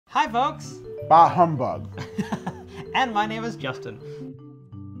Hi, folks. Bah humbug. And my name is Justin.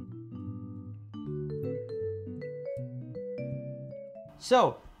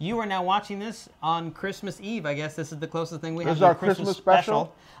 So, you are now watching this on Christmas Eve. I guess this is the closest thing we have This is to a our Christmas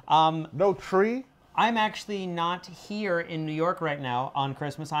special? No tree? I'm actually not here in New York right now on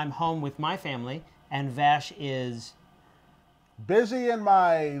Christmas. I'm home with my family, and Vash is Busy in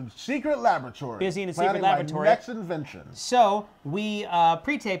my secret laboratory. Busy in a secret planning laboratory. My next invention. So we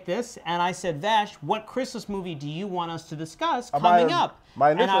pre-taped this, and I said, Vash, what Christmas movie do you want us to discuss coming up? My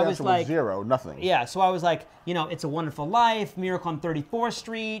and initial I answer was was like, zero, nothing. Yeah, so I was like, you know, It's a Wonderful Life, Miracle on 34th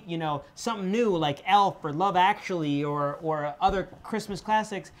Street, you know, something new like Elf or Love Actually or other Christmas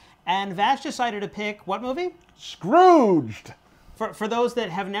classics. And Vash decided to pick what movie? Scrooged! For those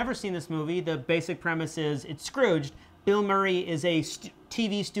that have never seen this movie, the basic premise is it's Scrooged. Bill Murray is a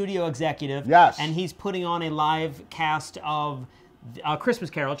TV studio executive. Yes. And he's putting on a live cast of A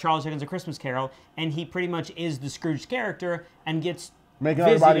Christmas Carol, Charles Dickens' A Christmas Carol, and he pretty much is the Scrooge character and gets Making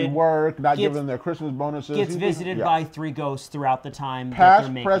everybody work, not giving them their Christmas bonuses. Gets visited by three ghosts throughout the time Past, that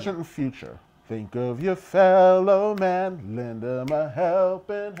they're making present, and future. Think of your fellow man, lend him a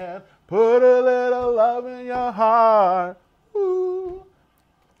helping hand, put a little love in your heart. Ooh.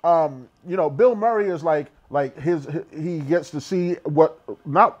 You know, Bill Murray is like he gets to see wait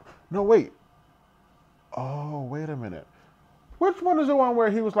a minute. Which one is the one where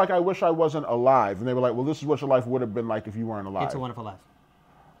he was like, I wish I wasn't alive? And they were like, well, this is what your life would have been like if you weren't alive. It's a Wonderful Life.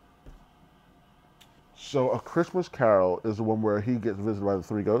 So A Christmas Carol is the one where he gets visited by the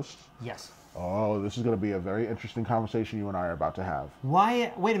three ghosts? Yes. Oh, this is going to be a very interesting conversation you and I are about to have.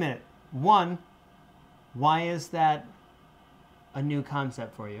 Why, wait a minute. One, why is that a new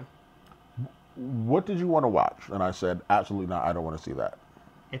concept for you? What did you want to watch? And I said, absolutely not, I don't want to see that.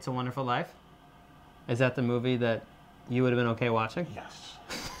 It's a Wonderful Life? Is that the movie that you would have been okay watching? Yes.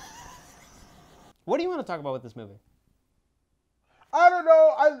 What do you want to talk about with this movie? I don't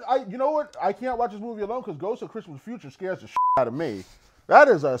know. You know what? I can't watch this movie alone because Ghost of Christmas Future scares the shit out of me. That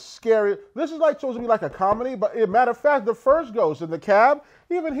is a scary. This is like supposed to be like a comedy, but as a matter of fact, the first Ghost in the cab,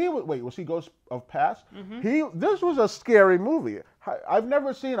 even he was. Wait, was he Ghost of Past? Mm-hmm. This was a scary movie. I've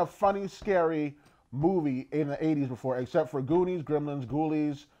never seen a funny, scary movie in the '80s before, except for Goonies, Gremlins,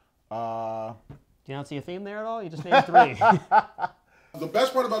 Ghoulies. Do you not see a theme there at all? You just named three. The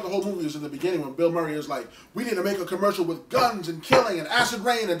best part about the whole movie is in the beginning when Bill Murray is like, we need to make a commercial with guns and killing and acid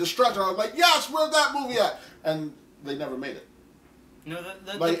rain and destruction. I was like, yes, where's that movie at? And they never made it. No,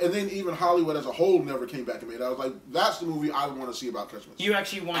 and then even Hollywood as a whole never came back and made it. I was like, that's the movie I want to see about Christmas. You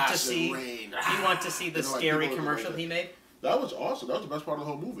actually want acid to see rain. You want to see the scary commercial he made? That was awesome. That was the best part of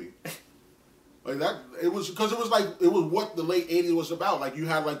the whole movie. Like that, it was because it was what the late '80s was about. Like you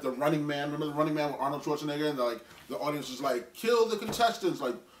had like the Running Man. Remember the Running Man with Arnold Schwarzenegger, and the audience was like, "Kill the contestants!"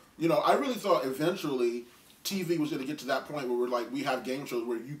 Like, you know, I really thought eventually TV was going to get to that point where we have game shows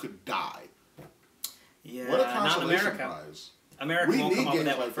where you could die. Yeah, what a consolation not America. prize! America won't come up with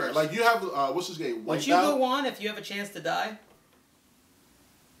that one like first. Like you have what's his game? Would you go on if you have a chance to die?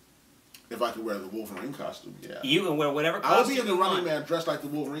 If I could wear the Wolverine costume, yeah. You can wear whatever costume I would be in the you Running want. Man dressed like the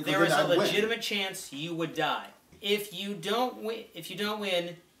Wolverine. There is a legitimate chance you would die. If you don't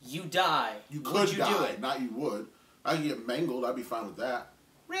win, you die. You could would you die, do it? not you would. I could get mangled. I'd be fine with that.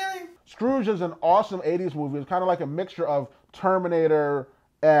 Really? Scrooge is an awesome '80s movie. It's kind of like a mixture of Terminator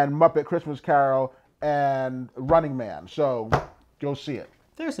and Muppet Christmas Carol and Running Man. So go see it.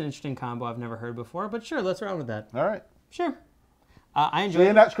 There's an interesting combo I've never heard before, but sure, let's run with that. All right. Sure. I enjoyed See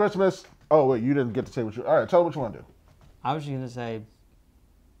you it. next Christmas. Oh, wait, you didn't get to say what you... All right, tell them what you want to do. I was just going to say,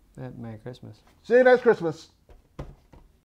 Merry Christmas. See you next Christmas.